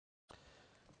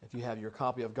If you have your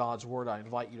copy of God's Word, I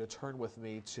invite you to turn with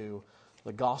me to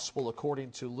the Gospel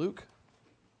according to Luke.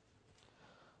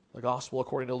 The Gospel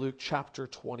according to Luke chapter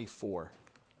 24.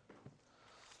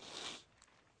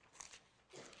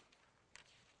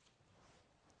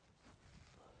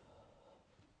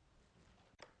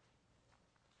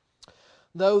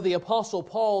 Though the Apostle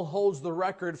Paul holds the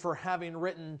record for having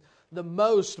written the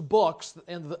most books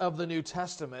of the New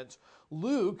Testament,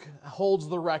 Luke holds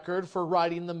the record for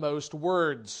writing the most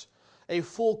words. A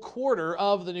full quarter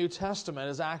of the New Testament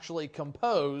is actually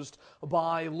composed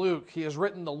by Luke. He has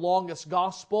written the longest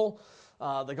gospel,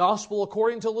 the Gospel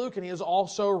according to Luke, and he has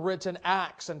also written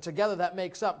Acts, and together that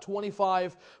makes up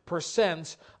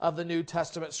 25% of the New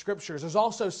Testament Scriptures. There's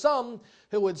also some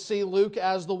who would see Luke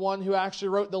as the one who actually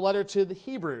wrote the letter to the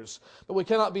Hebrews, but we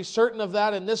cannot be certain of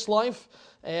that in this life,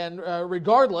 and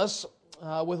regardless,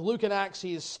 with Luke and Acts,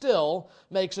 he still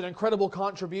makes an incredible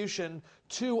contribution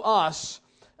to us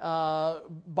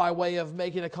by way of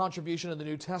making a contribution in the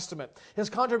New Testament.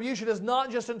 His contribution is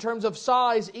not just in terms of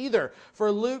size either,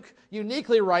 for Luke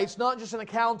uniquely writes not just an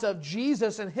account of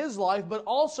Jesus and his life, but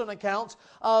also an account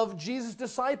of Jesus'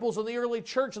 disciples in the early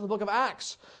church in the book of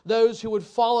Acts, those who would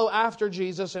follow after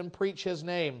Jesus and preach his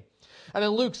name. And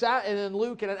in Luke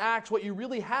and in Acts, what you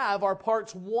really have are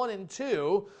parts 1 and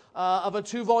 2 of a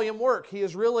 2-volume work. He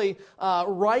is really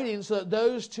writing so that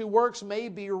those two works may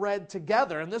be read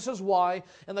together. And this is why,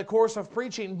 in the course of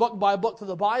preaching book by book through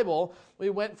the Bible, we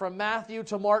went from Matthew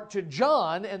to Mark to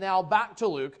John, and now back to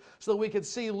Luke, so that we could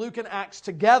see Luke and Acts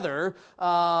together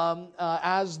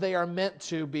as they are meant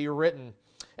to be written.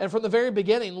 And from the very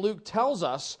beginning, Luke tells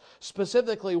us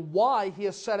specifically why he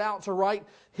has set out to write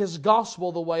his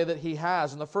gospel the way that he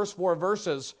has. In the first 4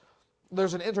 verses,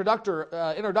 there's an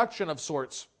introduction of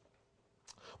sorts,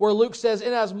 where Luke says,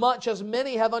 "Inasmuch as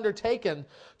many have undertaken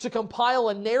to compile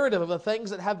a narrative of the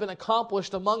things that have been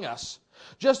accomplished among us,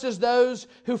 just as those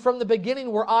who from the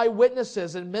beginning were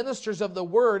eyewitnesses and ministers of the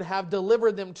word have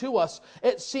delivered them to us,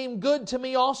 it seemed good to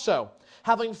me also,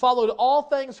 having followed all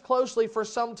things closely for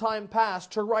some time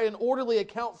past, to write an orderly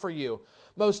account for you,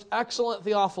 most excellent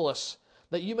Theophilus,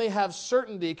 that you may have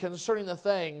certainty concerning the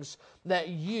things that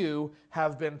you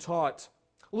have been taught."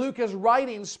 Luke is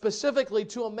writing specifically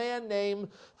to a man named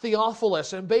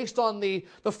Theophilus, and based on the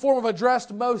form of address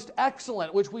most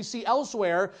excellent, which we see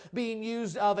elsewhere being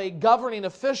used of a governing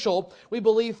official, we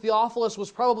believe Theophilus was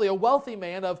probably a wealthy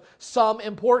man of some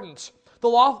importance.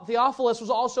 Theophilus was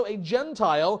also a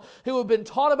Gentile who had been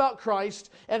taught about Christ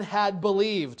and had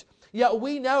believed. Yet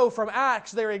we know from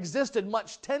Acts there existed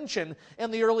much tension in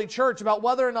the early church about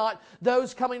whether or not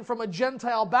those coming from a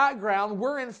Gentile background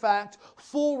were in fact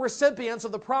full recipients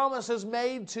of the promises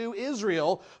made to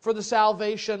Israel for the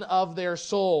salvation of their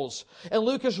souls. And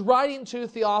Luke is writing to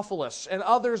Theophilus and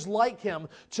others like him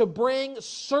to bring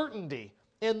certainty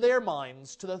in their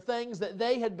minds to the things that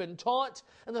they had been taught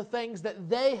and the things that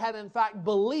they had in fact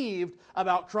believed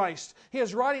about Christ. He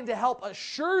is writing to help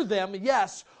assure them,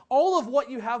 yes, all of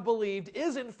what you have believed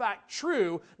is in fact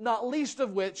true, not least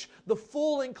of which the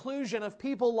full inclusion of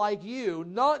people like you,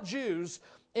 not Jews,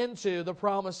 into the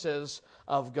promises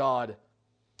of God.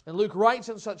 And Luke writes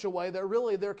in such a way that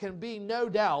really there can be no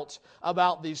doubt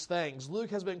about these things.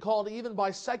 Luke has been called, even by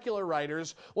secular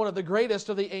writers, one of the greatest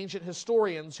of the ancient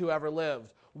historians who ever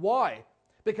lived. Why?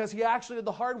 Because he actually did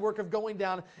the hard work of going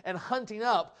down and hunting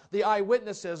up the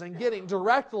eyewitnesses and getting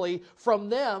directly from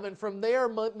them and from their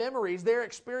memories, their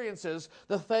experiences,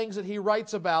 the things that he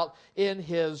writes about in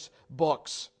his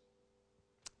books.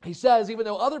 He says, even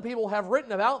though other people have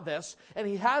written about this, and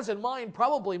he has in mind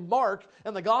probably Mark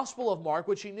and the Gospel of Mark,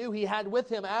 which he knew he had with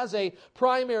him as a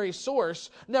primary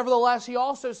source, nevertheless, he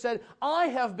also said, I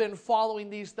have been following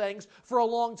these things for a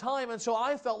long time, and so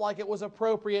I felt like it was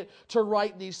appropriate to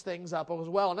write these things up as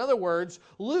well. In other words,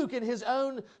 Luke, in his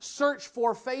own search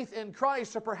for faith in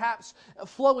Christ, or perhaps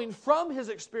flowing from his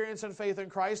experience in faith in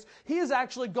Christ, he has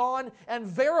actually gone and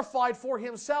verified for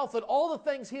himself that all the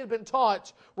things he had been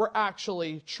taught were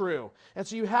actually true. And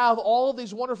so you have all of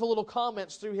these wonderful little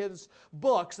comments through his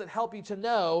books that help you to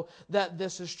know that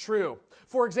this is true.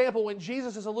 For example, when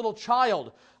Jesus is a little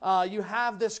child, you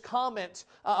have this comment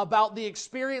about the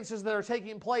experiences that are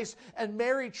taking place, and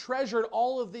Mary treasured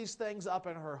all of these things up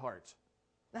in her heart.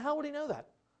 Now, how would he know that?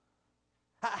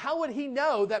 How would he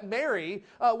know that Mary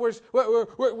was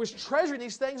treasuring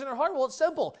these things in her heart? Well, it's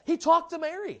simple. He talked to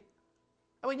Mary.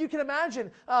 I mean, you can imagine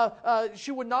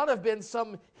she would not have been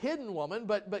some hidden woman,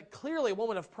 but clearly a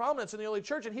woman of prominence in the early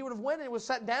church, and he would have went and was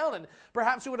sat down, and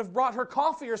perhaps he would have brought her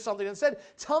coffee or something and said,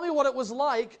 tell me what it was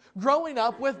like growing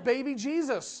up with baby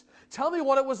Jesus. tell me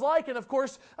what it was like. And of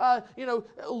course,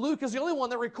 Luke is the only one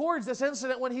that records this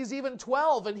incident when he's even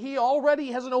 12, and he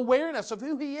already has an awareness of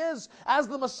who he is as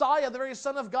the Messiah, the very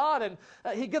Son of God. And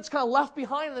he gets kind of left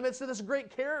behind in the midst of this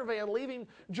great caravan leaving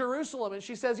Jerusalem. And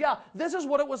she says, yeah, this is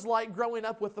what it was like growing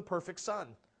up with the perfect Son.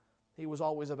 He was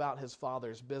always about his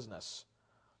Father's business.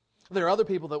 There are other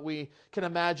people that we can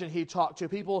imagine he talked to,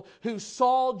 people who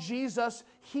saw Jesus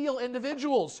heal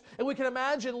individuals. And we can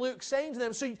imagine Luke saying to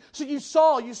them, so you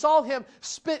saw him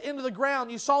spit into the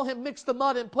ground, you saw him mix the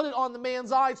mud and put it on the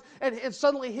man's eyes, and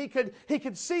suddenly he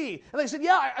could see. And they said,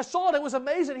 yeah, I saw it, it was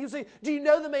amazing. He would say, do you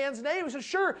know the man's name? He said,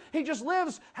 sure, he just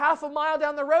lives half a mile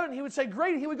down the road. And he would say,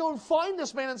 great. He would go and find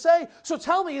this man and say, so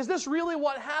tell me, is this really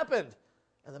what happened?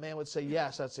 And the man would say,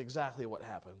 yes, that's exactly what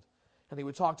happened. And he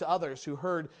would talk to others who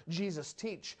heard Jesus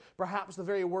teach, perhaps the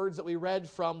very words that we read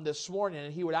from this morning.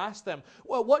 And he would ask them,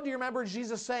 well, what do you remember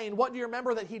Jesus saying? What do you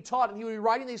remember that he taught? And he would be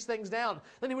writing these things down.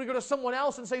 Then he would go to someone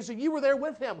else and say, so you were there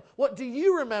with him. What do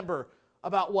you remember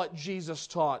about what Jesus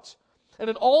taught? And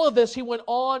in all of this, he went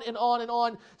on and on and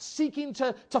on, seeking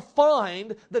to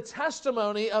find the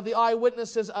testimony of the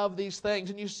eyewitnesses of these things.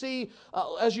 And you see,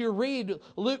 as you read,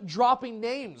 Luke dropping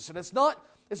names. And it's not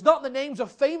the names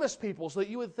of famous people so that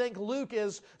you would think Luke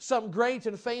is some great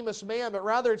and famous man, but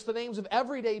rather it's the names of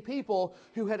everyday people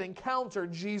who had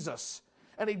encountered Jesus.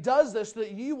 And he does this so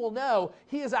that you will know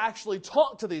he has actually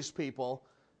talked to these people,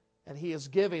 and he is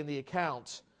giving the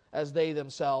account as they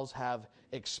themselves have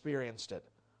experienced it.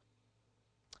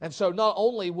 And so not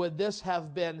only would this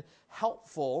have been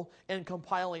helpful in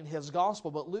compiling his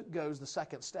gospel, but Luke goes the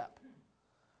second step.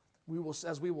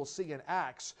 As we will see in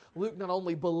Acts, Luke not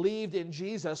only believed in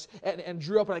Jesus and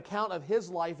drew up an account of his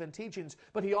life and teachings,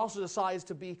 but he also decides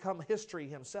to become history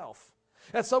himself.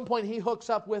 At some point, he hooks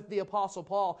up with the Apostle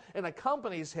Paul and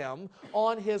accompanies him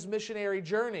on his missionary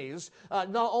journeys,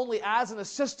 not only as an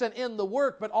assistant in the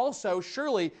work, but also,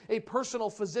 surely, a personal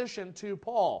physician to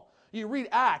Paul. You read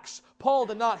Acts, Paul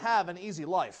did not have an easy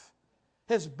life.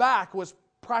 His back was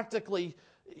practically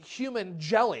human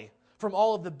jelly from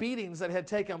all of the beatings that had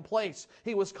taken place.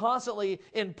 He was constantly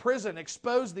in prison,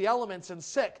 exposed to the elements and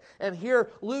sick. And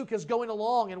here Luke is going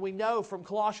along, and we know from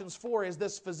Colossians 4 is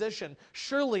this physician,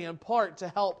 surely in part to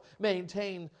help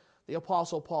maintain the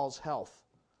Apostle Paul's health.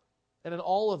 And in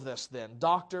all of this then,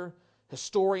 doctor,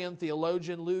 historian,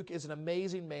 theologian, Luke is an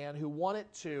amazing man who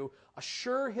wanted to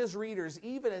assure his readers,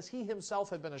 even as he himself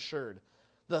had been assured,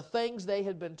 the things they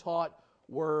had been taught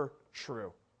were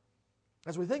true.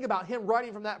 As we think about him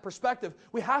writing from that perspective,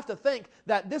 we have to think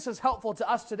that this is helpful to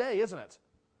us today, isn't it?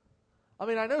 I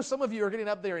mean, I know some of you are getting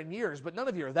up there in years, but none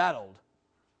of you are that old.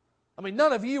 I mean,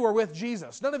 none of you are with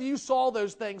Jesus. None of you saw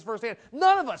those things firsthand.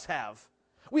 None of us have.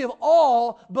 We have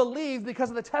all believed because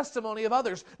of the testimony of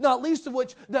others, not least of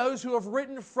which those who have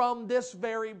written from this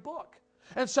very book.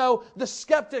 And so the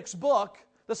skeptic's book,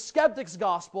 the skeptic's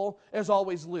gospel, is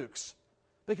always Luke's.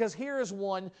 Because here is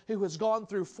one who has gone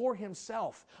through for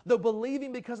himself, though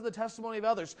believing because of the testimony of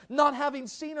others, not having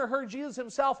seen or heard Jesus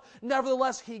himself,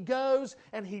 nevertheless he goes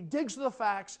and he digs to the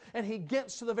facts and he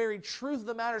gets to the very truth of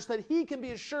the matter so that he can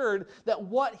be assured that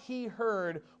what he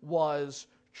heard was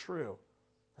true.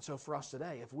 And so for us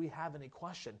today, if we have any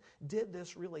question, did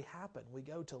this really happen? We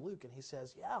go to Luke and he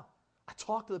says, yeah, I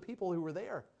talked to the people who were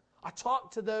there. I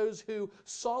talked to those who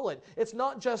saw it. It's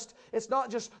not just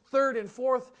third and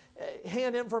fourth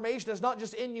hand information. It's not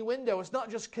just innuendo. It's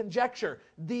not just conjecture.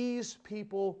 These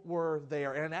people were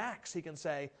there. And in Acts, he can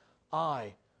say,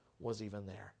 I was even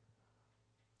there.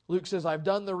 Luke says, I've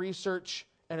done the research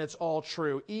and it's all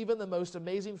true. Even the most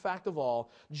amazing fact of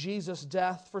all, Jesus'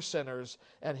 death for sinners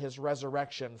and his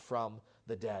resurrection from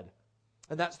the dead.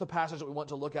 And that's the passage that we want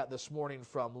to look at this morning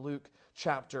from Luke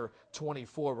chapter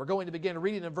 24. We're going to begin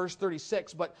reading in verse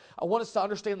 36, but I want us to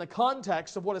understand the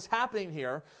context of what is happening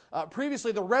here.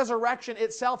 Previously, the resurrection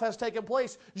itself has taken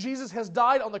place. Jesus has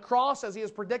died on the cross as he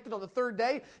has predicted on the third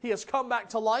day. He has come back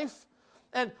to life,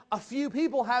 and a few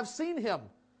people have seen him.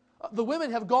 The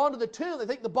women have gone to the tomb. They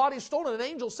think the body's stolen. An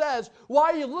angel says,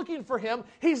 why are you looking for him?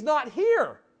 He's not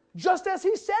here, just as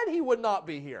he said he would not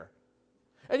be here.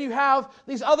 And you have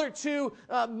these other two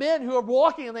men who are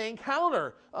walking and they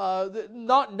encounter,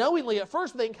 not knowingly at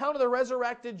first, but they encounter the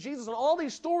resurrected Jesus. And all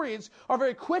these stories are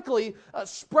very quickly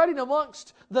spreading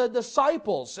amongst the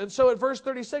disciples. And so at verse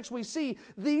 36 we see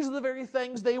these are the very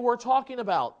things they were talking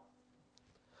about.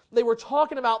 They were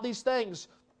talking about these things.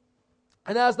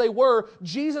 And as they were,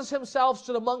 Jesus himself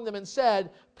stood among them and said,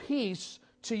 peace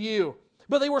to you.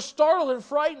 But they were startled and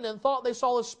frightened and thought they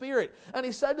saw a spirit. And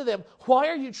he said to them, why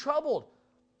are you troubled?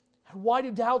 Why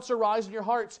do doubts arise in your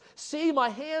hearts? See my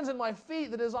hands and my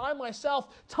feet, that as I myself,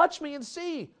 touch me and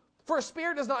see. For a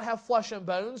spirit does not have flesh and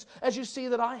bones, as you see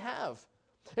that I have.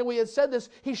 And when he had said this,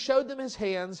 he showed them his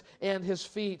hands and his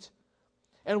feet.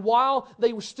 And while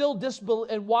they still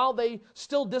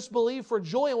disbelieved for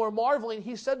joy and were marveling,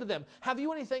 he said to them, have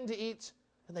you anything to eat?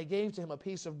 And they gave to him a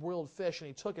piece of broiled fish, and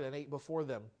he took it and ate before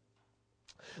them.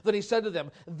 Then he said to them,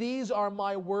 these are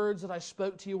my words that I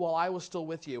spoke to you while I was still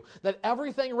with you, that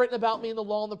everything written about me in the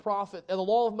law and the prophet, and the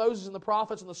law of Moses and the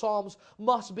prophets and the Psalms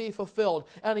must be fulfilled.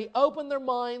 And he opened their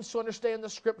minds to understand the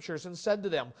Scriptures and said to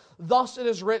them, thus it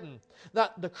is written,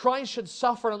 that the Christ should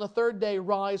suffer and on the third day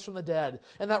rise from the dead,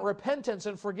 and that repentance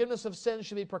and forgiveness of sins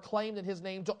should be proclaimed in his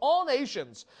name to all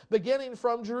nations, beginning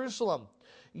from Jerusalem.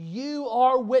 You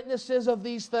are witnesses of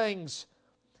these things.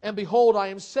 And behold, I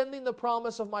am sending the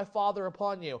promise of my Father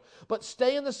upon you. But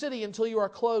stay in the city until you are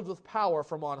clothed with power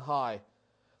from on high.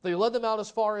 They led them out as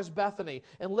far as Bethany,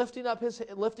 and lifting up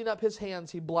his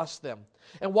hands, he blessed them.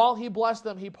 And while he blessed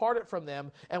them, he parted from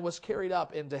them and was carried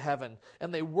up into heaven.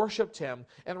 And they worshipped him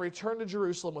and returned to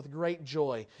Jerusalem with great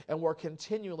joy, and were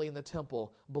continually in the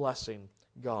temple blessing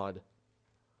God.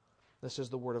 This is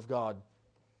the word of God.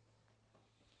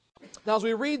 Now, as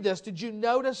we read this, did you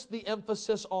notice the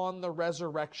emphasis on the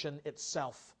resurrection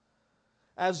itself?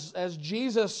 As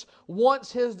Jesus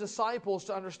wants his disciples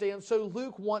to understand, so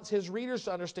Luke wants his readers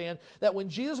to understand that when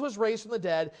Jesus was raised from the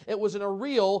dead, it was in a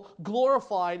real,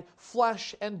 glorified,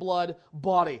 flesh and blood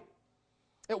body.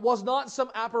 It was not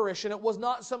some apparition. It was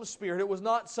not some spirit. It was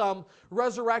not some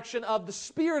resurrection of the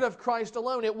Spirit of Christ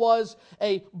alone. It was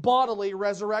a bodily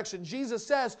resurrection. Jesus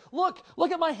says, look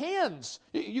at my hands.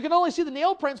 You can only see the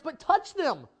nail prints, but touch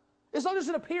them. It's not just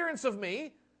an appearance of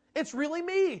me. It's really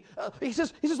me. He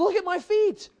says, look at my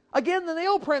feet. Again, the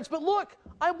nail prints, but look,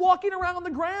 I'm walking around on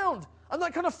the ground. I'm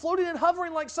not kind of floating and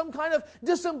hovering like some kind of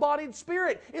disembodied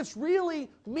spirit. It's really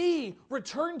me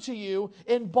returned to you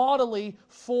in bodily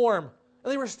form.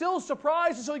 And they were still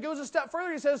surprised, and so he goes a step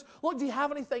further. He says, look, do you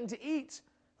have anything to eat?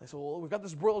 They said, well, we've got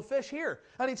this broiled fish here.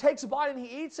 And he takes a bite and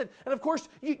he eats it. And of course,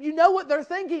 you know what they're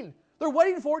thinking. They're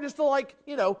waiting for it just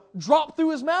to drop through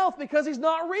his mouth because he's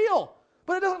not real.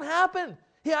 But it doesn't happen.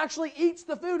 He actually eats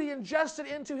the food. He ingests it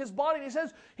into his body.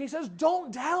 And he says,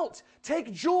 don't doubt.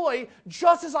 Take joy.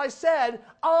 Just as I said,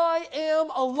 I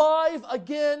am alive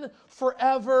again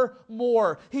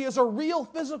forevermore. He is a real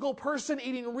physical person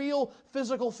eating real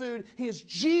physical food. He is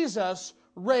Jesus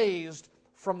raised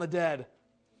from the dead.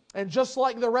 And just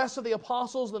like the rest of the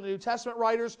apostles, the New Testament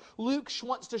writers, Luke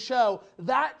wants to show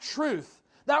that truth,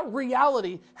 that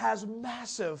reality has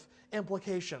massive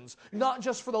implications, not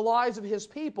just for the lives of his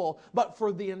people, but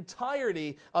for the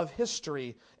entirety of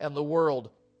history and the world.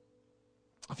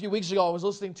 A few weeks ago, I was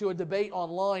listening to a debate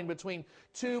online between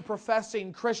two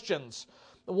professing Christians.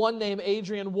 One named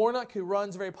Adrian Warnock, who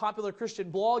runs a very popular Christian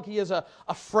blog. He is a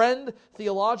friend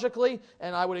theologically,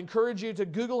 and I would encourage you to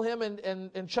Google him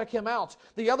and check him out.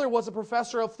 The other was a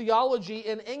professor of theology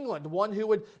in England, one who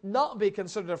would not be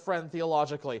considered a friend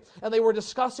theologically. And they were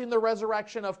discussing the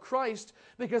resurrection of Christ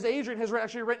because Adrian has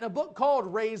actually written a book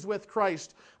called Raised with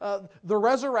Christ, The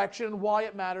Resurrection and Why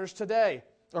It Matters Today,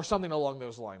 or something along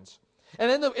those lines.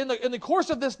 And in the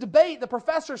course of this debate, the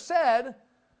professor said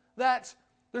that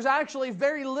there's actually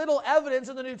very little evidence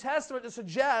in the New Testament to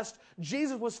suggest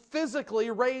Jesus was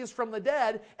physically raised from the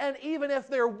dead, and even if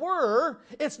there were,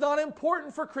 it's not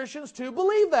important for Christians to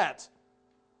believe that.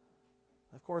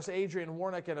 Of course, Adrian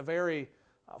Warnock, in a very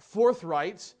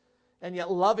forthright and yet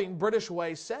loving British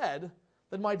way, said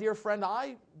that, my dear friend,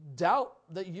 I doubt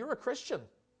that you're a Christian.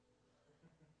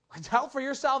 I doubt for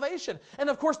your salvation. And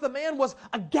of course, the man was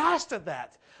aghast at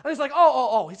that. And he's like,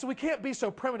 He said, we can't be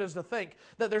so primitive as to think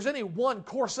that there's any one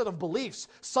core set of beliefs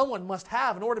someone must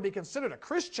have in order to be considered a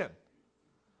Christian.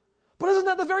 But isn't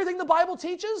that the very thing the Bible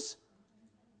teaches?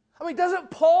 I mean,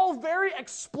 doesn't Paul very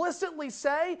explicitly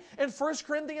say in 1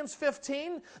 Corinthians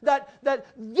 15 that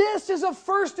this is of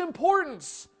first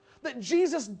importance, that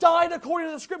Jesus died according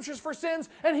to the Scriptures for sins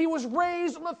and he was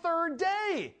raised on the third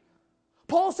day?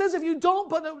 Paul says if you don't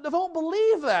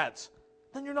believe that,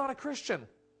 then you're not a Christian.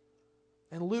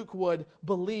 And Luke would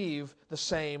believe the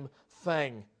same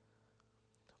thing.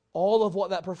 All of what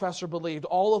that professor believed,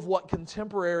 all of what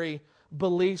contemporary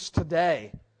beliefs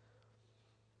today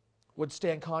would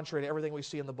stand contrary to everything we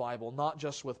see in the Bible, not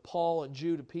just with Paul and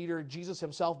Jude and Peter, Jesus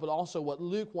himself, but also what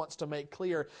Luke wants to make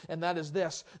clear, and that is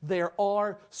this: there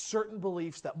are certain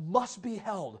beliefs that must be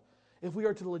held if we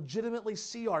are to legitimately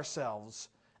see ourselves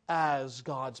as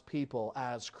God's people,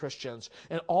 as Christians.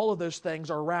 And all of those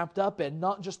things are wrapped up in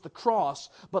not just the cross,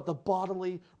 but the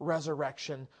bodily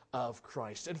resurrection of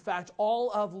Christ. In fact,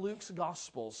 all of Luke's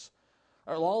Gospels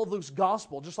or all of Luke's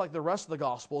gospel, just like the rest of the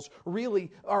gospels,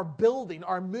 really are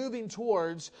moving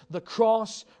towards the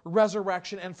cross,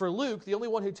 resurrection, and for Luke, the only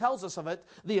one who tells us of it,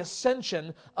 the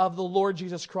ascension of the Lord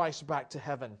Jesus Christ back to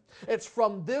heaven. It's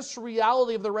from this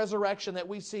reality of the resurrection that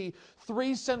we see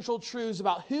three central truths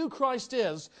about who Christ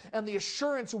is and the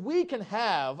assurance we can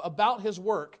have about His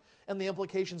work and the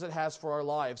implications it has for our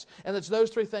lives. And it's those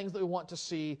three things that we want to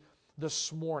see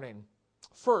this morning.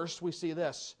 First, we see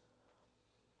this.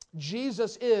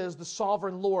 Jesus is the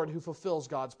sovereign Lord who fulfills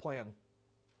God's plan.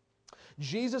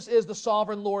 Jesus is the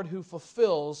sovereign Lord who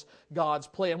fulfills God's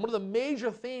plan. One of the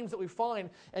major themes that we find,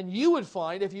 and you would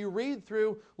find if you read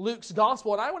through Luke's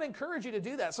gospel, and I would encourage you to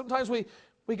do that. Sometimes we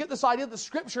get this idea that the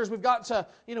Scriptures, we've got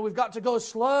to go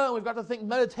slow, and we've got to think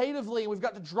meditatively, and we've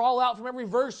got to draw out from every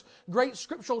verse great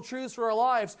scriptural truths for our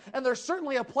lives. And there's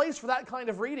certainly a place for that kind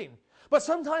of reading. But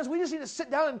sometimes we just need to sit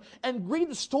down and read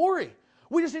the story.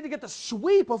 We just need to get the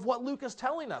sweep of what Luke is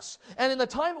telling us. And in the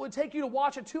time it would take you to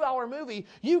watch a 2-hour movie,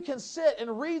 you can sit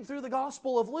and read through the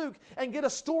Gospel of Luke and get a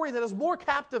story that is more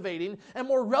captivating and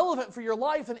more relevant for your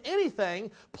life than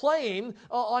anything playing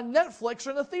on Netflix or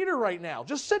in the theater right now.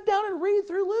 Just sit down and read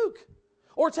through Luke.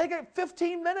 Or take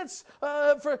 15 minutes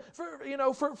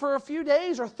for a few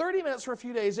days, or 30 minutes for a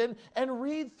few days, and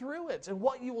read through it. And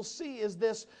what you will see is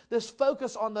this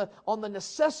focus on the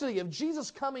necessity of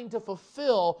Jesus coming to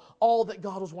fulfill all that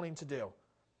God was wanting to do.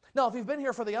 Now, if you've been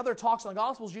here for the other talks on the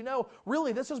Gospels, you know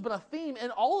really this has been a theme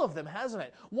in all of them, hasn't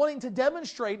it? Wanting to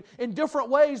demonstrate in different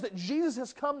ways that Jesus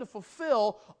has come to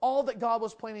fulfill all that God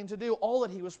was planning to do, all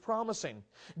that He was promising.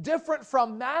 Different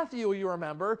from Matthew, you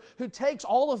remember, who takes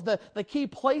all of the key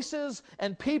places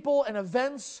and people and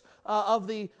events of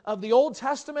the Old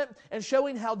Testament and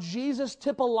showing how Jesus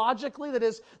typologically,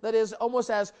 that is almost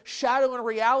as shadow and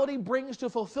reality, brings to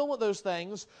fulfillment those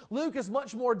things. Luke is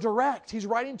much more direct. He's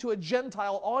writing to a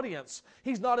Gentile audience.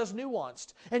 He's not as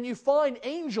nuanced. And you find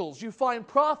angels, you find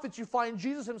prophets, you find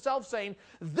Jesus Himself saying,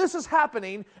 this is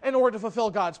happening in order to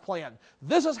fulfill God's plan.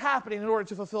 This is happening in order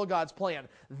to fulfill God's plan.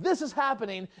 This is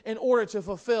happening in order to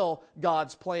fulfill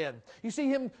God's plan. You see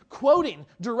Him quoting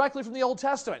directly from the Old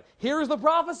Testament. Here is the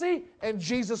prophecy, and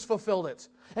Jesus fulfilled it.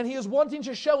 And He is wanting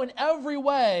to show in every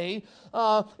way,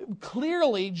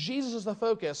 clearly, Jesus is the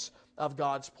focus of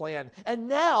God's plan. And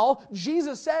now,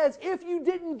 Jesus says, if you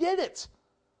didn't get it,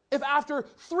 if after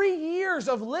 3 years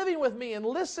of living with me and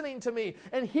listening to me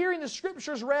and hearing the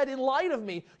Scriptures read in light of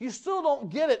me, you still don't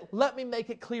get it, let me make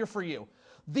it clear for you.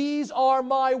 These are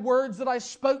my words that I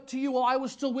spoke to you while I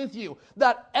was still with you,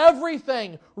 that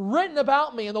everything written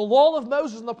about me in the law of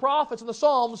Moses and the prophets and the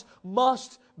Psalms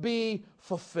must be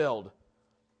fulfilled.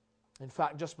 In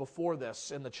fact, just before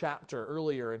this, in the chapter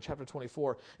earlier, in chapter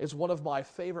 24, is one of my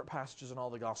favorite passages in all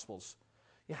the Gospels.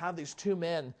 You have these two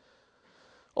men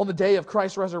on the day of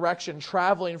Christ's resurrection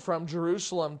traveling from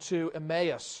Jerusalem to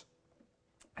Emmaus.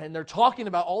 And they're talking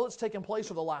about all that's taken place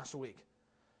over the last week.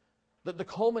 The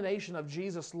culmination of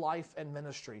Jesus' life and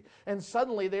ministry. And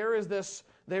suddenly there is this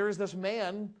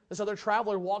man, this other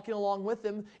traveler walking along with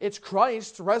him. It's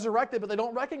Christ resurrected, but they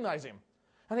don't recognize Him.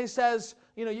 And he says,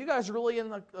 you guys are really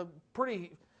in a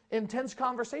pretty intense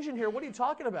conversation here. What are you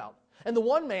talking about? And the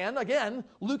one man, again,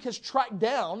 Luke has tracked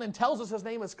down and tells us his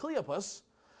name is Cleopas.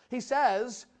 He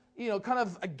says, kind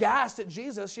of aghast at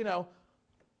Jesus,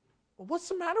 what's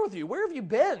the matter with you? Where have you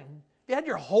been? You had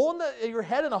your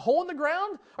head in a hole in the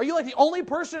ground? Are you like the only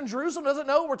person in Jerusalem who doesn't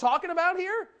know what we're talking about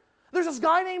here? There's this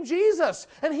guy named Jesus,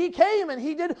 and He came and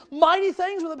He did mighty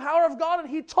things with the power of God, and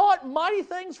He taught mighty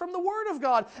things from the Word of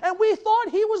God, and we thought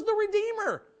He was the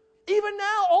Redeemer. Even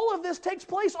now, all of this takes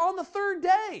place on the third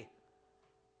day.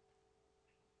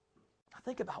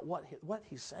 Think about what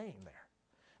He's saying there.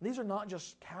 These are not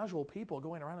just casual people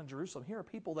going around in Jerusalem. Here are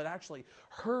people that actually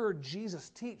heard Jesus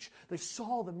teach. They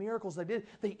saw the miracles they did.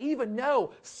 They even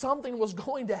know something was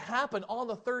going to happen on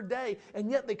the third day,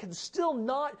 and yet they can still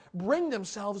not bring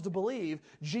themselves to believe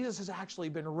Jesus has actually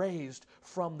been raised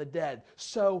from the dead.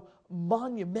 So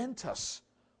monumentous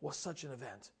was such an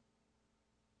event.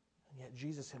 And yet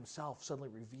Jesus Himself suddenly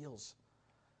reveals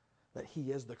that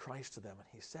He is the Christ to them. And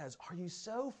He says, are you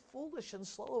so foolish and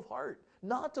slow of heart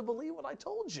not to believe what I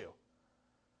told you?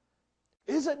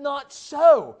 Is it not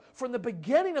so from the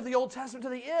beginning of the Old Testament to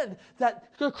the end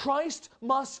that the Christ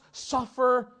must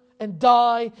suffer and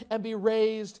die and be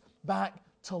raised back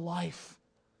to life?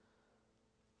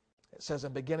 It says,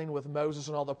 in beginning with Moses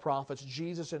and all the prophets,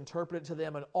 Jesus interpreted to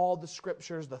them in all the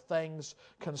Scriptures the things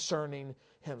concerning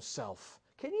Himself.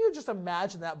 Can you just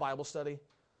imagine that Bible study?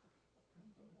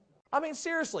 I mean,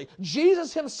 seriously,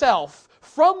 Jesus himself,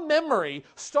 from memory,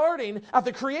 starting at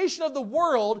the creation of the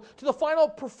world to the final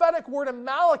prophetic word in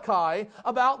Malachi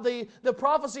about the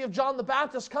prophecy of John the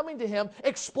Baptist coming to him,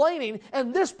 explaining,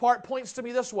 and this part points to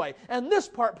me this way, and this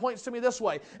part points to me this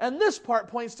way, and this part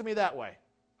points to me that way.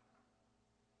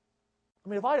 I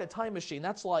mean, if I had a time machine,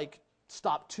 that's like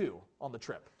stop 2 on the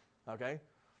trip, okay?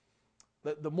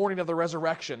 The morning of the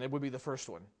resurrection, it would be the first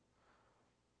one.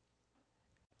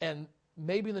 And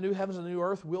maybe in the new heavens and the new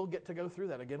earth, we'll get to go through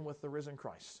that again with the risen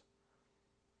Christ.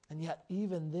 And yet,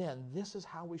 even then, this is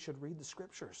how we should read the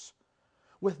Scriptures.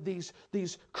 With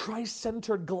these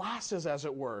Christ-centered glasses, as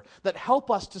it were, that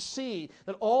help us to see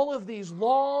that all of these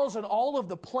laws and all of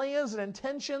the plans and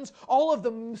intentions, all of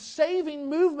the saving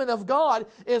movement of God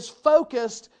is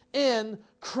focused in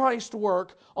Christ's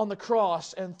work on the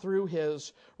cross and through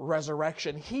His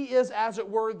resurrection. He is, as it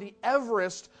were, the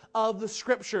Everest of the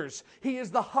Scriptures. He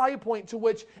is the high point to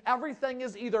which everything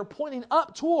is either pointing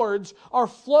up towards or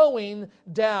flowing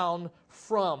down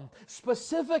from.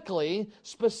 Specifically,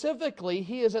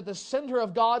 He is at the center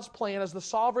of God's plan as the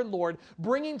sovereign Lord,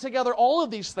 bringing together all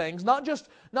of these things, not just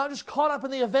caught up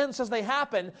in the events as they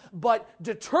happen, but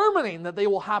determining that they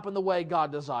will happen the way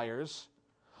God desires.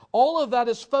 All of that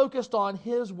is focused on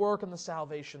His work and the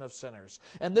salvation of sinners.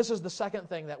 And this is the second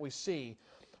thing that we see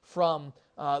from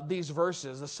these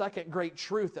verses, the second great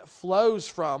truth that flows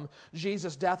from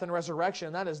Jesus' death and resurrection,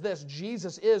 and that is this: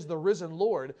 Jesus is the risen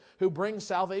Lord who brings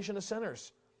salvation to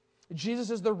sinners.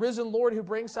 Jesus is the risen Lord who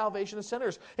brings salvation to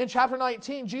sinners. In chapter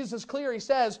 19, Jesus is clear. He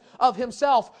says of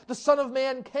Himself, the Son of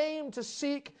Man came to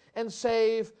seek and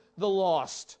save the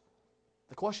lost.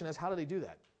 The question is, how did He do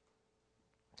that?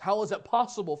 How is it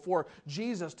possible for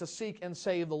Jesus to seek and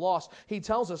save the lost? He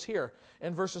tells us here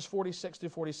in verses 46 to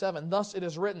 47, "Thus it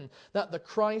is written that the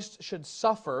Christ should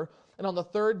suffer and on the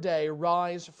third day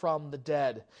rise from the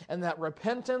dead, and that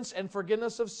repentance and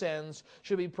forgiveness of sins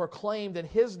should be proclaimed in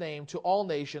His name to all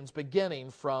nations, beginning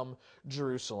from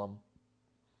Jerusalem."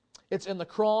 It's in the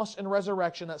cross and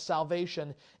resurrection that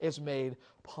salvation is made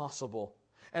possible.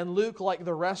 And Luke, like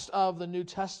the rest of the New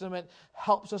Testament,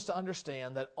 helps us to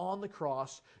understand that on the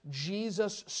cross,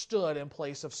 Jesus stood in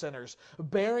place of sinners,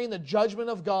 bearing the judgment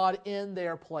of God in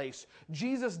their place.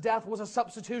 Jesus' death was a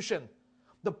substitution,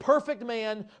 the perfect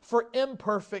man for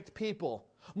imperfect people.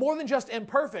 More than just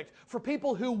imperfect, for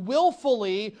people who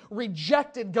willfully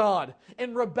rejected God.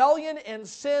 In rebellion and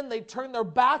sin, they turned their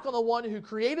back on the one who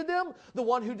created them, the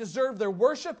one who deserved their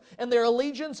worship and their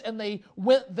allegiance, and they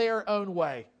went their own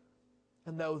way.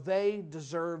 And though they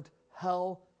deserved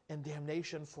hell and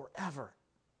damnation forever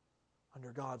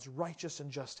under God's righteous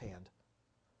and just hand,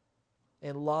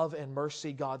 in love and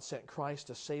mercy, God sent Christ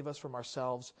to save us from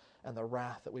ourselves and the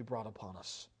wrath that we brought upon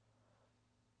us.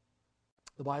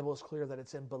 The Bible is clear that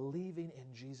it's in believing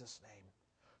in Jesus' name,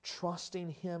 trusting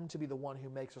Him to be the one who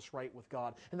makes us right with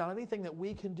God, and not anything that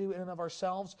we can do in and of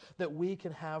ourselves, that we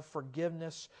can have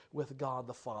forgiveness with God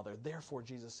the Father. Therefore,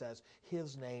 Jesus says,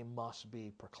 His name must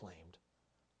be proclaimed.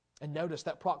 And notice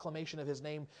that proclamation of His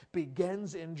name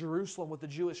begins in Jerusalem with the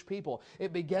Jewish people.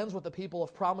 It begins with the people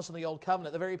of promise in the Old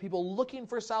Covenant, the very people looking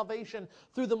for salvation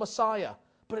through the Messiah.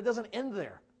 But it doesn't end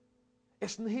there.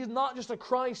 He's not just a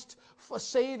Christ, a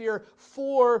Savior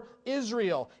for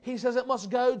Israel. He says it must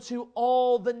go to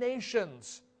all the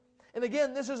nations. And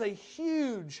again, this is a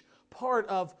huge part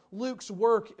of Luke's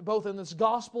work, both in this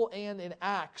gospel and in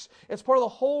Acts. It's part of the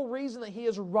whole reason that he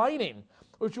is writing,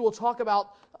 which we will talk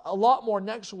about a lot more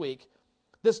next week,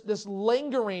 this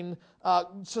lingering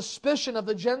suspicion of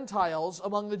the Gentiles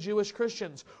among the Jewish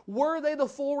Christians. Were they the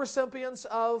full recipients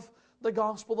of the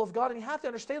gospel of God? And you have to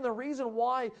understand the reason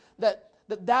why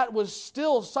that was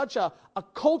still such a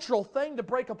cultural thing to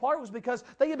break apart was because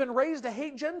they had been raised to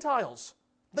hate Gentiles.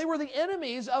 They were the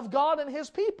enemies of God and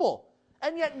His people.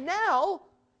 And yet now,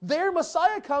 their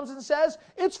Messiah comes and says,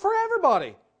 it's for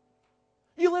everybody.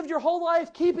 You lived your whole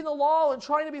life keeping the law and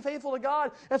trying to be faithful to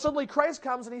God, and suddenly Christ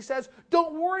comes and He says,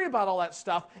 don't worry about all that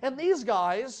stuff. And these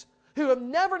guys, who have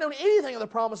never known anything of the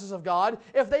promises of God,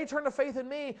 if they turn to faith in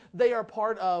me, they are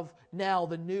part of now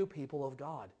the new people of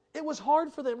God. It was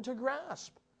hard for them to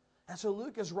grasp. And so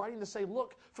Luke is writing to say,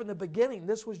 look, from the beginning,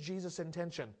 this was Jesus'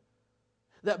 intention.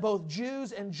 That both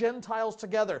Jews and Gentiles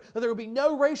together, that there would be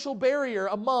no racial barrier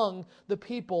among the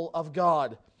people of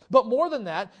God. But more than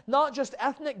that, not just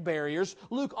ethnic barriers,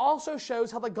 Luke also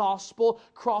shows how the gospel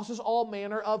crosses all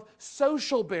manner of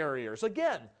social barriers.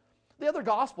 Again, the other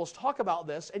Gospels talk about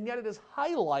this, and yet it is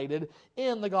highlighted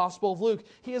in the Gospel of Luke.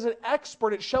 He is an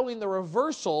expert at showing the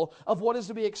reversal of what is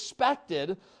to be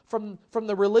expected from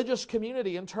the religious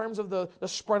community in terms of the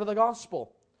spread of the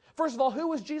gospel. First of all, who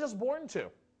was Jesus born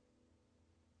to?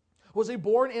 Was he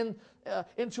born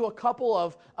into a couple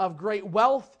of great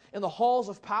wealth in the halls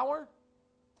of power?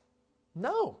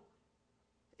 No.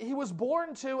 He was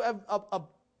born to a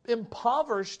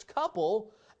impoverished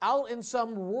couple out in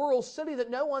some rural city that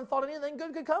no one thought anything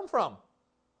good could come from.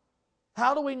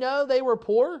 How do we know they were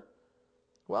poor?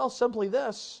 Well, simply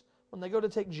this. When they go to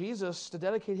take Jesus to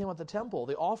dedicate him at the temple,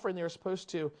 the offering they were supposed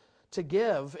to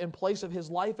give in place of his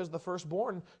life as the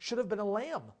firstborn should have been a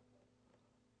lamb.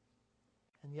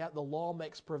 And yet the law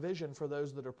makes provision for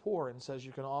those that are poor and says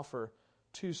you can offer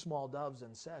 2 small doves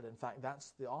instead. In fact,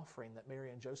 that's the offering that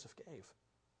Mary and Joseph gave.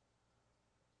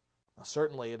 Now,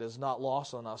 certainly it is not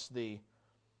lost on us the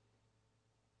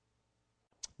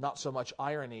not so much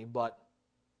irony, but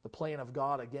the plan of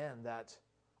God again that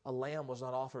a lamb was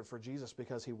not offered for Jesus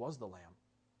because he was the lamb.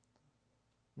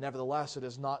 Nevertheless, it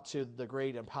is not to the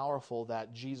great and powerful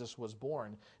that Jesus was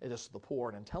born. It is to the poor.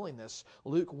 And in telling this,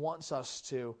 Luke wants us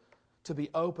to be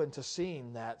open to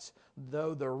seeing that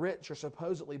though the rich are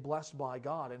supposedly blessed by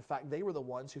God, in fact, they were the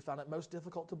ones who found it most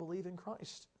difficult to believe in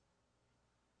Christ.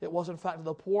 It was, in fact,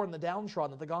 the poor and the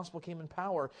downtrodden that the gospel came in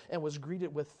power and was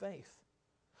greeted with faith.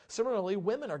 Similarly,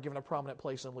 women are given a prominent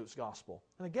place in Luke's gospel.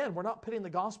 And again, we're not pitting the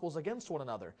gospels against one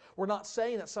another. We're not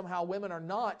saying that somehow women are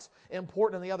not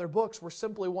important in the other books. We're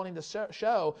simply wanting to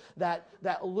show that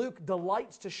Luke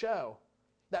delights to show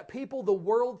that people the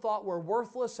world thought were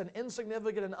worthless and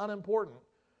insignificant and unimportant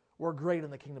were great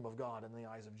in the kingdom of God in the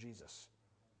eyes of Jesus.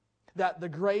 That the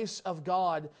grace of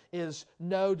God is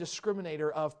no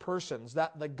discriminator of persons.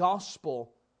 That the gospel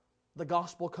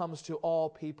comes to all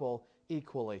people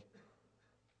equally.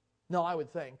 Now, I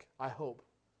would think, I hope,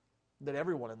 that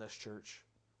everyone in this church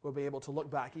will be able to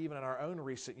look back even in our own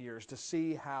recent years to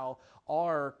see how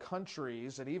our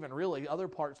countries and even really other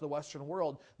parts of the Western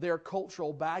world, their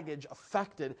cultural baggage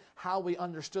affected how we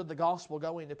understood the gospel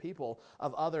going to people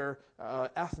of other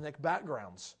ethnic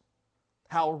backgrounds.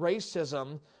 How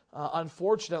racism,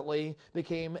 unfortunately,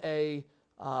 became a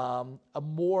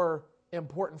more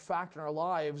important factor in our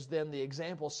lives than the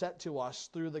example set to us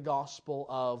through the Gospel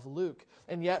of Luke.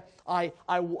 And yet, I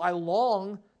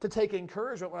long to take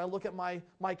encouragement when I look at my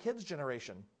kids'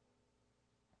 generation.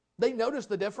 They notice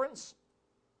the difference,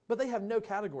 but they have no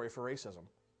category for racism.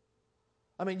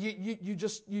 I mean,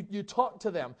 you talk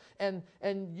to them, and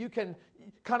you can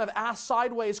kind of ask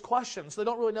sideways questions. They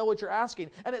don't really know what you're asking.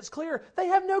 And it's clear they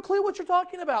have no clue what you're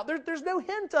talking about. There's no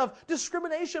hint of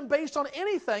discrimination based on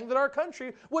anything that our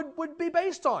country would be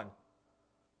based on.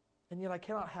 And yet I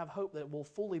cannot have hope that it will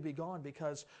fully be gone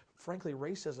because, frankly,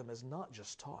 racism is not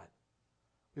just taught.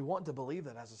 We want to believe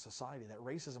that as a society, that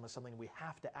racism is something we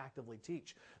have to actively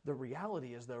teach. The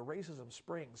reality is, though, racism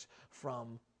springs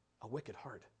from a wicked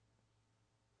heart.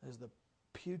 It is the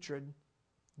putrid,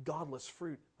 godless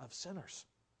fruit of sinners.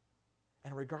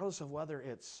 And regardless of whether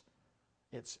it's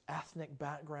ethnic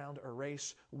background or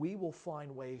race, we will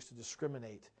find ways to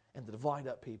discriminate and to divide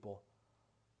up people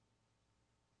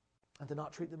and to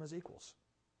not treat them as equals.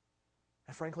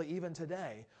 And frankly, even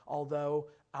today, although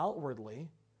outwardly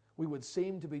we would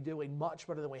seem to be doing much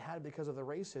better than we had because of the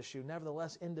race issue,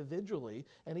 nevertheless, individually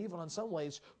and even in some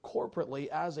ways corporately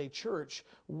as a church,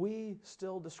 we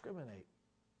still discriminate.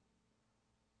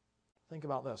 Think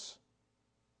about this.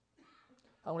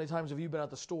 How many times have you been at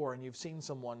the store and you've seen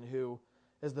someone who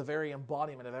is the very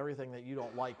embodiment of everything that you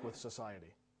don't like with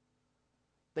society?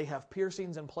 They have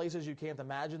piercings in places you can't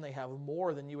imagine. They have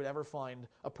more than you would ever find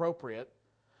appropriate.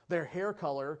 Their hair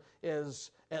color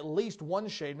is at least one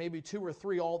shade, maybe 2 or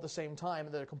 3 all at the same time,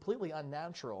 and they're completely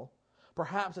unnatural.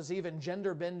 Perhaps it's even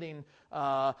gender-bending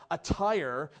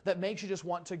attire that makes you just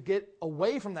want to get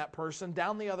away from that person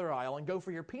down the other aisle and go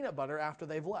for your peanut butter after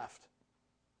they've left.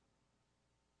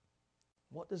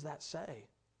 What does that say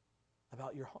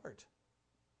about your heart?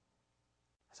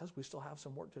 It says we still have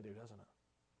some work to do, doesn't it?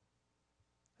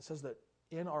 It says that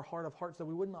in our heart of hearts, that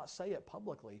we would not say it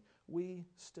publicly, we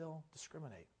still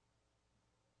discriminate.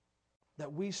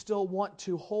 That we still want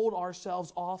to hold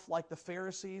ourselves off like the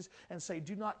Pharisees and say,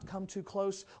 do not come too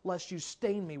close lest you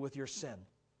stain me with your sin.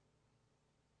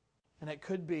 And it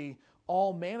could be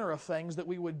all manner of things that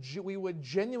we would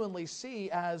genuinely see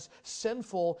as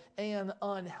sinful and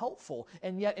unhelpful.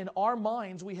 And yet in our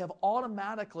minds, we have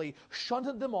automatically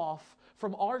shunted them off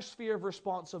from our sphere of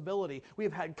responsibility. We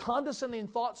have had condescending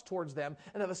thoughts towards them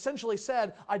and have essentially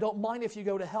said, I don't mind if you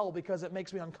go to hell because it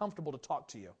makes me uncomfortable to talk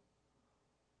to you.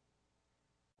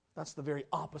 That's the very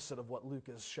opposite of what Luke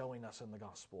is showing us in the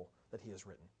gospel that he has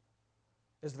written.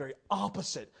 It's the very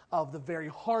opposite of the very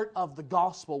heart of the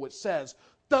gospel, which says,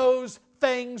 those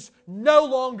things no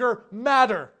longer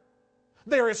matter.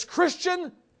 There is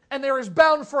Christian and there is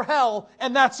bound for hell,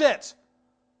 and that's it.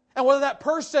 And whether that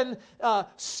person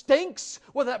stinks,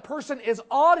 whether that person is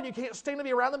odd and you can't stand to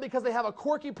be around them because they have a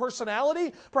quirky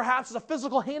personality, perhaps it's a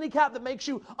physical handicap that makes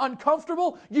you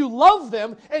uncomfortable, you love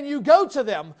them and you go to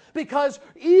them because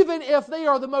even if they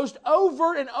are the most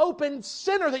overt and open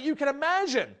sinner that you can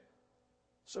imagine,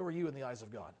 so are you in the eyes of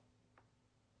God.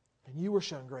 And you were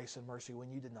shown grace and mercy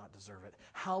when you did not deserve it.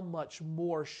 How much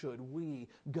more should we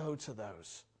go to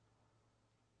those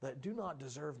that do not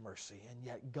deserve mercy, and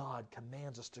yet God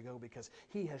commands us to go because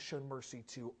He has shown mercy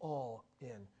to all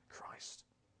in Christ.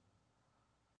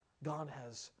 God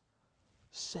has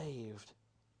saved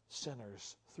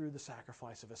sinners through the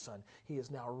sacrifice of His Son. He is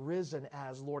now risen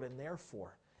as Lord, and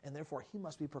therefore He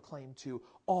must be proclaimed to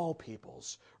all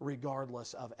peoples,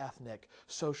 regardless of ethnic,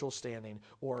 social standing,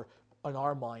 or, in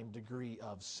our mind, degree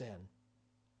of sin.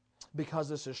 Because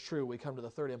this is true, we come to the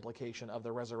third implication of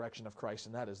the resurrection of Christ,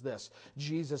 and that is this.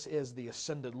 Jesus is the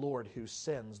ascended Lord who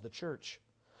sends the church.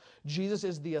 Jesus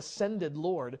is the ascended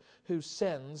Lord who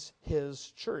sends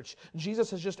His church.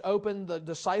 Jesus has just opened the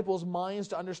disciples' minds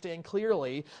to understand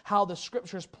clearly how the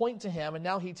Scriptures point to Him, and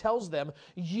now He tells them,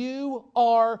 you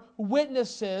are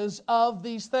witnesses of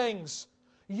these things.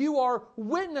 You are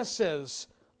witnesses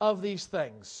of these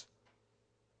things.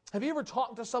 Have you ever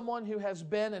talked to someone who has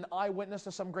been an eyewitness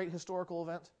to some great historical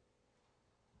event?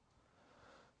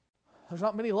 There's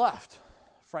not many left,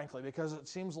 frankly, because it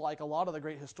seems like a lot of the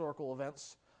great historical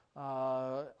events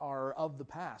are of the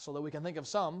past. Although we can think of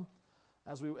some,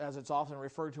 as it's often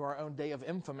referred to, our own day of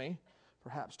infamy,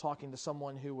 perhaps talking to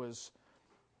someone who was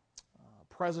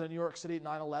president of New York City at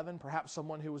 9/11, perhaps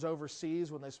someone who was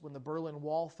overseas when the Berlin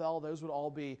Wall fell. Those would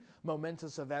all be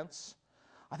momentous events.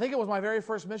 I think it was my very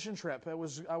first mission trip. I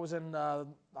was in, I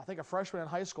think, a freshman in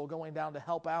high school going down to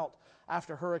help out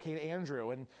after Hurricane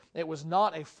Andrew. And it was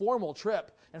not a formal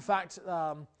trip. In fact,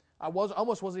 I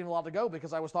almost wasn't even allowed to go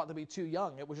because I was thought to be too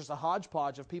young. It was just a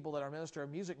hodgepodge of people that our minister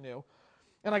of music knew.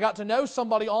 And I got to know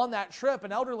somebody on that trip,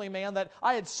 an elderly man that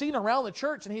I had seen around the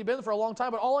church, and he'd been there for a long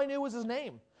time, but all I knew was his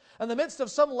name. In the midst of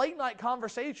some late-night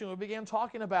conversation, we began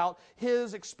talking about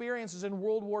his experiences in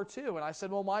World War II. And I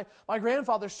said, well, my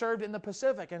grandfather served in the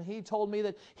Pacific, and he told me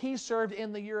that he served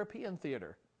in the European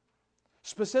theater.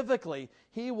 Specifically,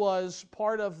 he was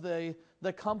part of the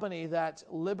company that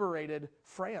liberated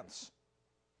France.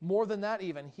 More than that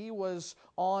even, he was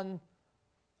on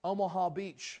Omaha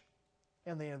Beach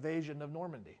in the invasion of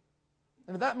Normandy.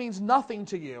 And if that means nothing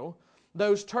to you,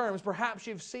 those terms, perhaps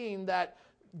you've seen that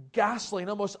ghastly and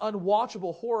almost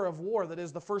unwatchable horror of war that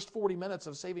is the first 40 minutes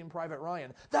of Saving Private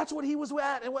Ryan. That's what he was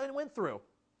at and went through.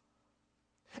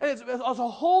 And it's a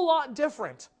whole lot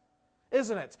different,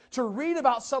 isn't it? To read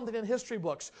about something in history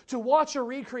books, to watch a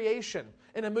recreation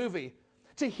in a movie,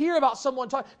 to hear about someone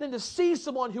talk, than to see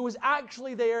someone who was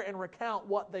actually there and recount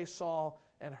what they saw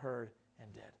and heard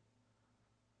and did.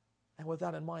 And with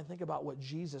that in mind, think about what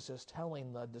Jesus is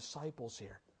telling the disciples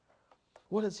here.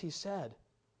 What has He said?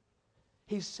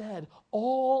 He said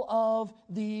all of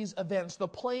these events, the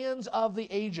plans of the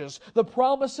ages, the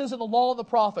promises in the law and the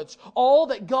prophets, all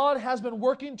that God has been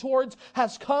working towards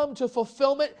has come to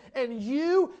fulfillment, and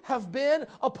you have been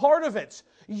a part of it.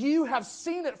 You have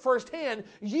seen it firsthand.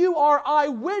 You are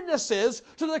eyewitnesses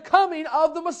to the coming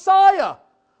of the Messiah.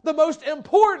 The most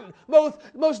important,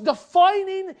 most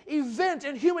defining event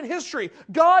in human history.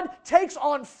 God takes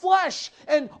on flesh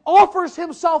and offers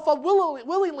Himself up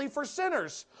willingly for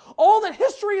sinners. All that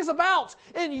history is about,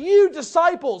 and you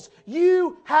disciples,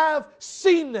 you have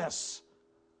seen this.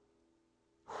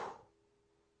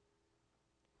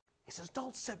 He says,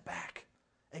 don't sit back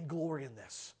and glory in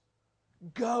this.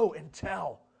 Go and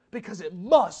tell, because it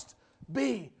must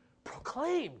be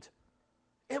proclaimed.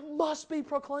 It must be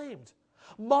proclaimed.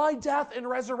 My death and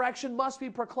resurrection must be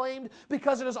proclaimed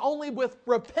because it is only with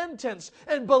repentance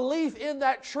and belief in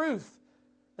that truth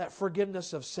that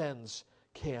forgiveness of sins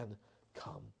can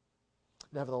come.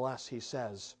 Nevertheless, He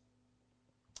says,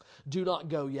 do not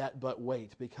go yet, but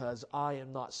wait, because I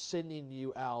am not sending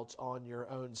you out on your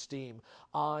own steam.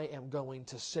 I am going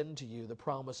to send to you the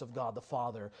promise of God the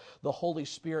Father, the Holy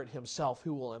Spirit Himself,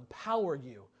 who will empower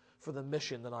you for the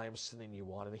mission that I am sending you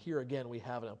on. And here again we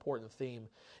have an important theme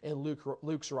in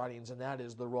Luke's writings, and that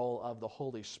is the role of the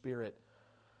Holy Spirit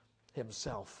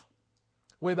Himself.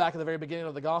 Way back at the very beginning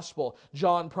of the gospel,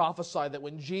 John prophesied that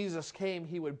when Jesus came,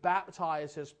 He would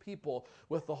baptize His people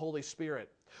with the Holy Spirit.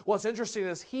 What's interesting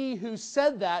is He who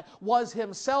said that was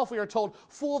Himself, we are told,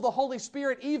 full of the Holy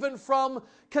Spirit even from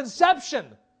conception.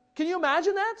 Can you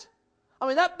imagine that? I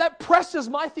mean, that presses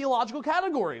my theological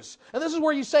categories. And this is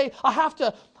where you say,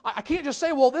 I can't just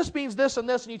say, well, this means this, and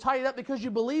you tie it up because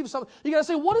you believe something. You got to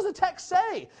say, what does the text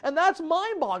say? And that's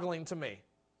mind-boggling to me.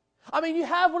 I mean, you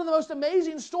have one of the most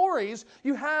amazing stories.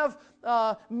 You have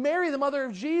Mary, the mother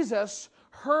of Jesus,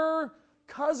 her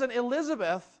cousin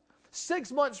Elizabeth,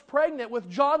 6 months pregnant with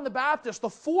John the Baptist, the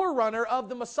forerunner of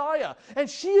the Messiah. And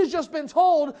she has just been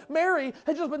told, Mary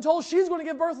has just been told she's going to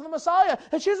give birth to the Messiah.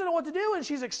 And she doesn't know what to do. And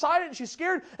she's excited and she's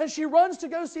scared. And she runs to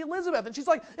go see Elizabeth. And she's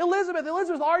like, Elizabeth,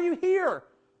 Elizabeth, are you here?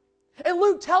 And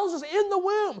Luke tells us in the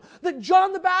womb that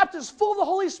John the Baptist, full of the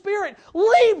Holy Spirit,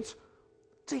 leaped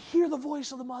to hear the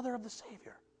voice of the mother of the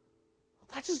Savior.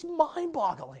 That's just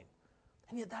mind-boggling.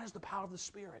 And yet that is the power of the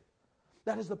Spirit.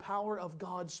 That is the power of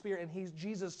God's Spirit. And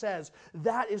Jesus says,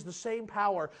 that is the same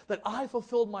power that I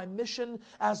fulfilled my mission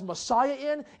as Messiah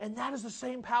in, and that is the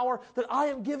same power that I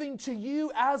am giving to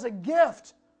you as a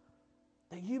gift,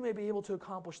 that you may be able to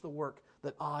accomplish the work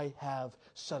that I have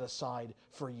set aside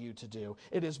for you to do.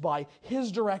 It is by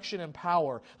His direction and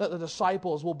power that the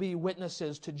disciples will be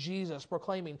witnesses to Jesus,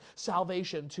 proclaiming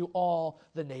salvation to all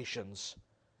the nations.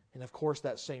 And of course,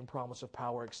 that same promise of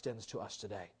power extends to us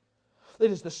today. It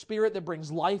is the Spirit that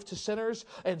brings life to sinners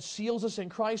and seals us in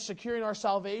Christ, securing our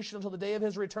salvation until the day of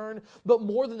His return. But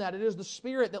more than that, it is the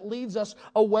Spirit that leads us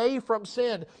away from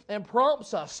sin and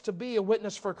prompts us to be a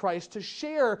witness for Christ, to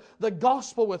share the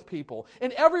gospel with people.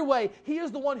 In every way, He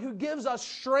is the one who gives us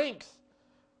strength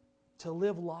to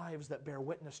live lives that bear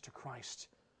witness to Christ,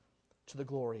 to the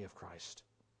glory of Christ.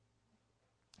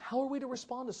 How are we to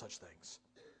respond to such things?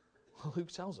 Well,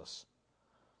 Luke tells us.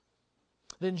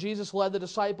 Then Jesus led the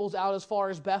disciples out as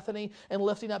far as Bethany, and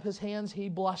lifting up His hands, He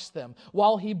blessed them.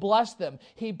 While He blessed them,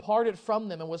 He parted from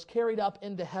them and was carried up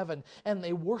into heaven. And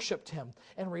they worshipped Him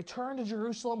and returned to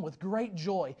Jerusalem with great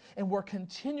joy and were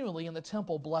continually in the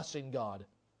temple blessing God.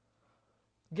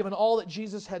 Given all that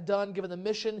Jesus had done, given the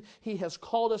mission He has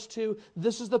called us to,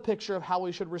 this is the picture of how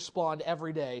we should respond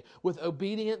every day with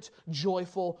obedient,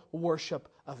 joyful worship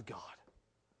of God.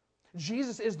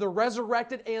 Jesus is the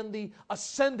resurrected and the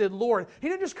ascended Lord. He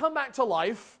didn't just come back to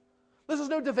life. This is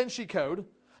no Da Vinci Code.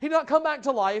 He did not come back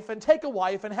to life and take a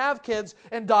wife and have kids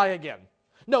and die again.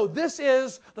 No, this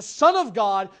is the Son of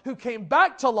God who came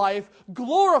back to life,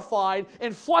 glorified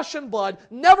in flesh and blood,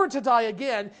 never to die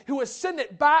again, who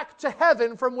ascended back to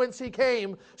heaven from whence He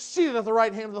came, seated at the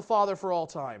right hand of the Father for all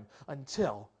time,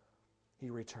 until He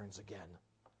returns again.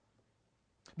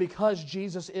 Because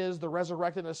Jesus is the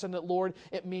resurrected and ascended Lord,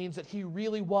 it means that He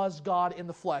really was God in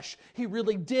the flesh. He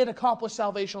really did accomplish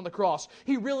salvation on the cross.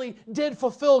 He really did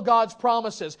fulfill God's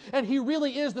promises. And He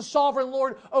really is the sovereign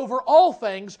Lord over all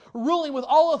things, ruling with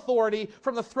all authority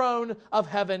from the throne of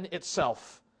heaven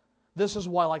itself. This is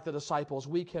why, like the disciples,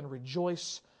 we can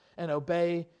rejoice and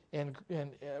obey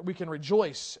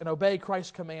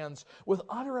Christ's commands with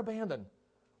utter abandon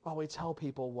while we tell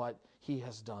people what He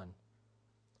has done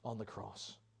on the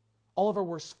cross. All of our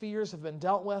worst fears have been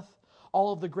dealt with.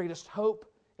 All of the greatest hope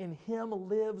in Him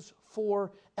lives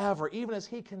forever, even as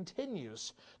He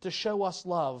continues to show us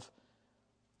love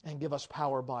and give us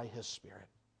power by His Spirit.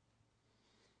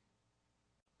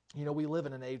 You know, we live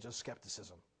in an age of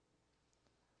skepticism.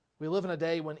 We live in a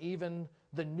day when even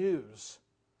the news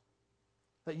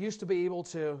that used to be able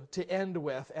to end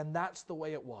with, and that's the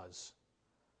way it was,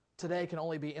 today can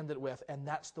only be ended with, and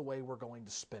that's the way we're going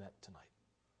to spin it tonight.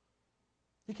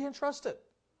 You can't trust it.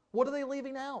 What are they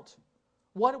leaving out?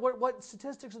 What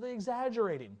statistics are they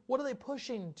exaggerating? What are they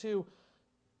pushing to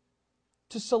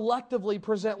selectively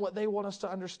present what they want us to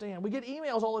understand? We get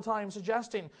emails all the time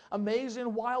suggesting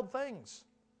amazing, wild things.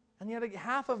 And yet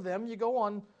half of them, you go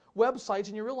on websites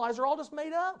and you realize they're all just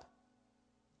made up.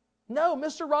 No,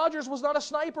 Mr. Rogers was not a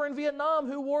sniper in Vietnam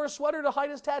who wore a sweater to hide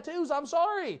his tattoos. I'm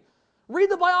sorry. Read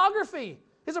the biography.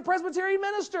 He's a Presbyterian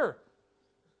minister.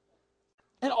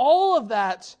 And all of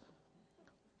that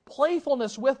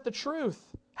playfulness with the truth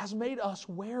has made us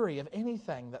wary of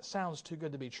anything that sounds too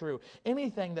good to be true,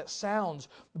 anything that sounds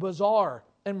bizarre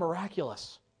and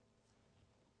miraculous.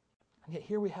 And yet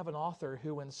here we have an author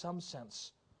who, in some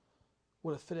sense,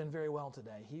 would have fit in very well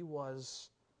today. He was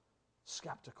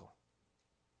skeptical.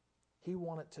 He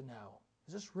wanted to know,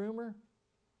 is this rumor?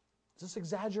 Is this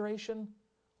exaggeration?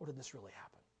 Or did this really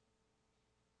happen?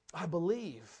 I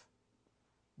believe,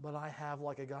 but I have,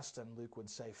 like Augustine, Luke would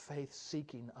say,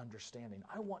 faith-seeking understanding.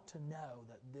 I want to know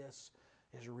that this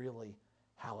is really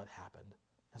how it happened.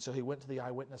 And so he went to the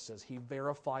eyewitnesses. He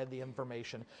verified the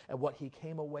information. And what he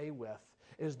came away with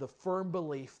is the firm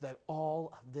belief that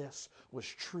all of this was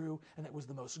true and it was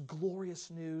the most glorious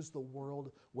news the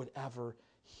world would ever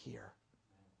hear.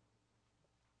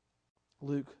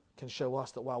 Luke can show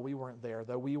us that while we weren't there,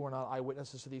 though we were not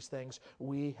eyewitnesses to these things,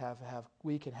 we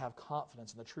can have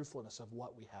confidence in the truthfulness of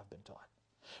what we have been taught.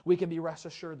 We can be rest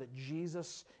assured that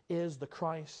Jesus is the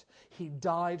Christ. He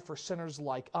died for sinners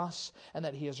like us, and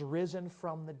that He has risen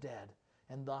from the dead.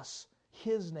 And thus,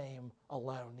 His name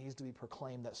alone needs to be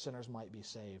proclaimed that sinners might be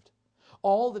saved.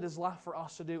 All that is left for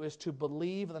us to do is to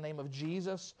believe in the name of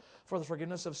Jesus for the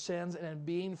forgiveness of sins, and in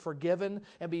being forgiven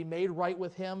and being made right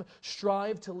with Him,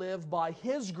 strive to live by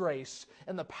His grace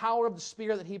and the power of the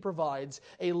Spirit that He provides,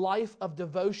 a life of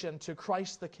devotion to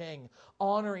Christ the King,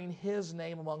 honoring His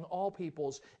name among all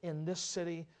peoples in this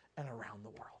city and around the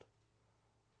world.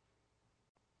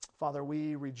 Father,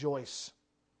 we rejoice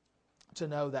to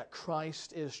know that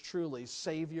Christ is truly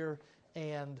Savior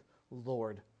and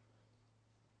Lord.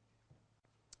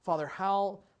 Father,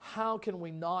 how can we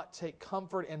not take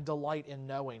comfort and delight in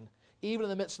knowing, even in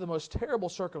the midst of the most terrible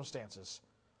circumstances,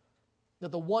 that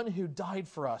the one who died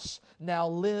for us now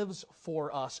lives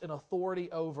for us in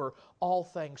authority over all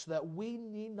things, so that we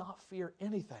need not fear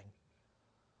anything.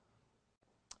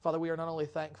 Father, we are not only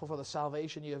thankful for the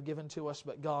salvation You have given to us,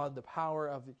 but God, the power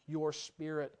of Your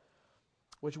Spirit,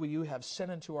 which You have sent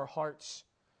into our hearts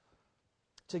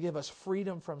to give us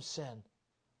freedom from sin,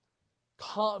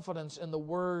 confidence in the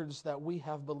words that we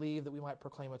have believed, that we might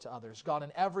proclaim it to others. God,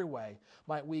 in every way,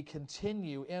 might we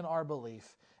continue in our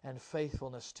belief and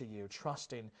faithfulness to You,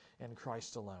 trusting in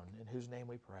Christ alone, in whose name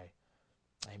we pray.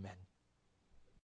 Amen.